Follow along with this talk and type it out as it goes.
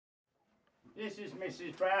This is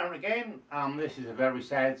Mrs. Brown again. This is a very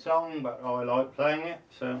sad song, but I like playing it,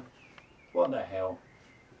 so what the hell.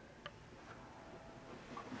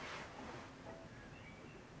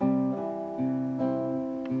 I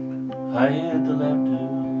heard the laughter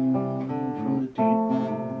from the deep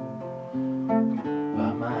by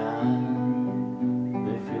my eyes,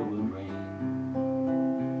 they filled with rain.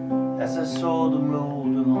 As I saw them roll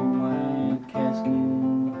along my casket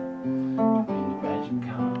in the magic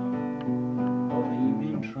car of the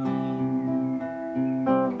evening train.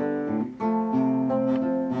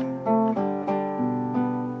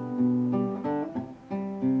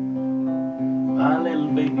 My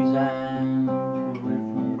little baby's eyes were red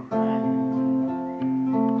from crying.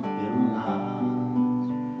 Little hearts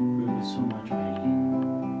really so much pain.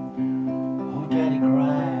 Oh, Daddy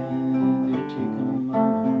cried, they're taking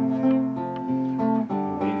mama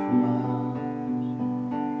away from us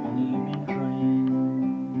on the evening train.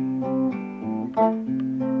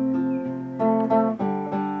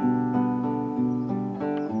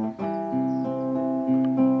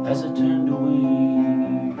 As I turned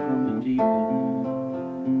away from the depot,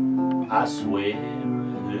 I swear I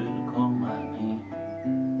heard her call my name.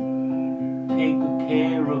 Take good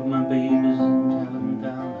care of my babies and tell them,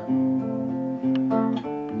 darling,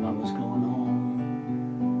 Mama's going home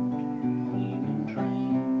on the evening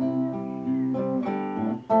train.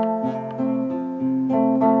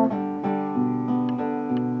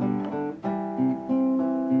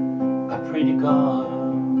 I pray to God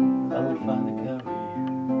I will find the courage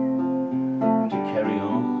to carry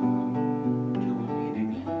on till we meet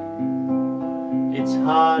again. It's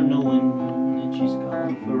hard knowing that she's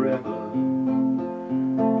gone forever.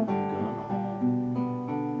 Gone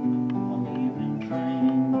home on the evening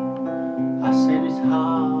train. I said it's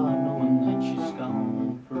hard knowing that she's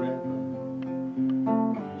gone forever.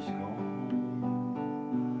 She's gone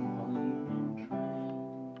on the evening train.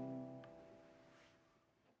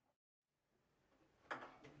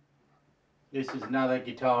 This is another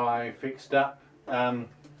guitar I fixed up,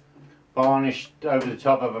 varnished over the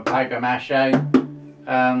top of a paper mache.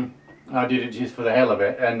 I did it just for the hell of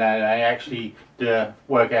it, and I actually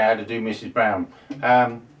work out how to do Mrs. Brown.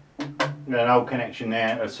 An old connection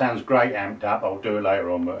there. It sounds great amped up. I'll do it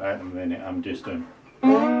later on, but at the minute I'm just doing.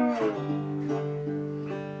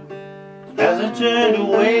 As I turned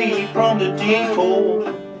away from the depot,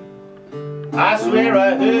 I swear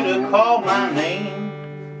I heard her call my name.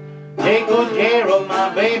 Take good care of my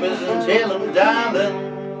babies and tell them,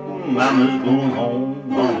 darling, Mama's going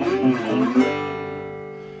home on the evening train.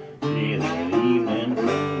 Yeah, that evening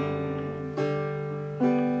train.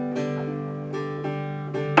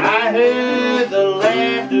 I heard the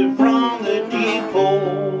laughter from the depot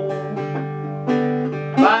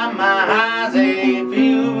by my eyes, they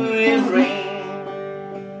filled with rain.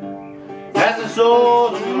 As I saw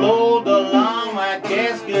them load along my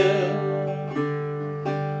casket,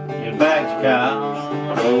 back to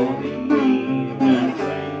count on the evening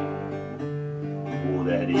train. Oh,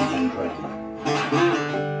 that evening train.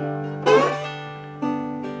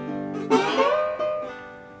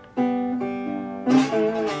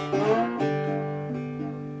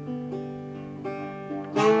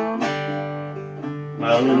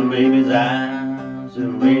 My little baby's eyes are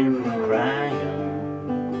red from crying.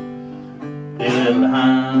 Their little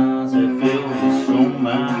hearts are filled with so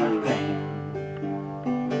much pain.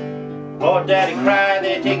 Oh, Daddy cried,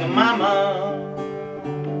 they're taking Mama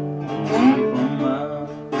away from us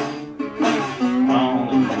on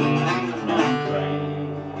the evening train.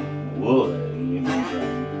 Whoa, that evening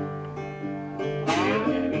train. Yeah,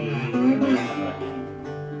 that evening train.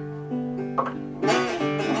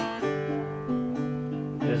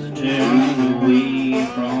 As I turned away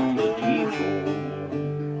from the depot,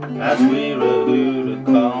 I swear I heard her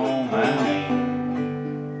call my name.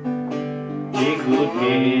 Take good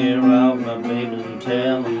care of my babies and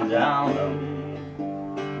tell them, darling,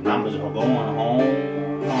 Mama's going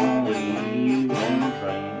home on the evening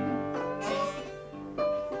train.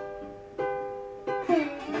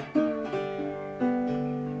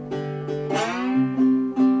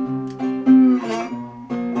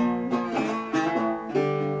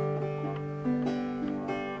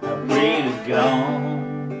 I pray to God,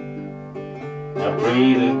 I pray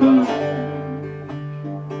to God,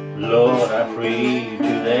 Lord, I pray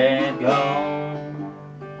to that God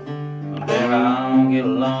that I'll get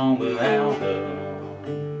along without her,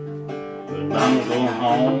 but I'm going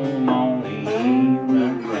home on the evening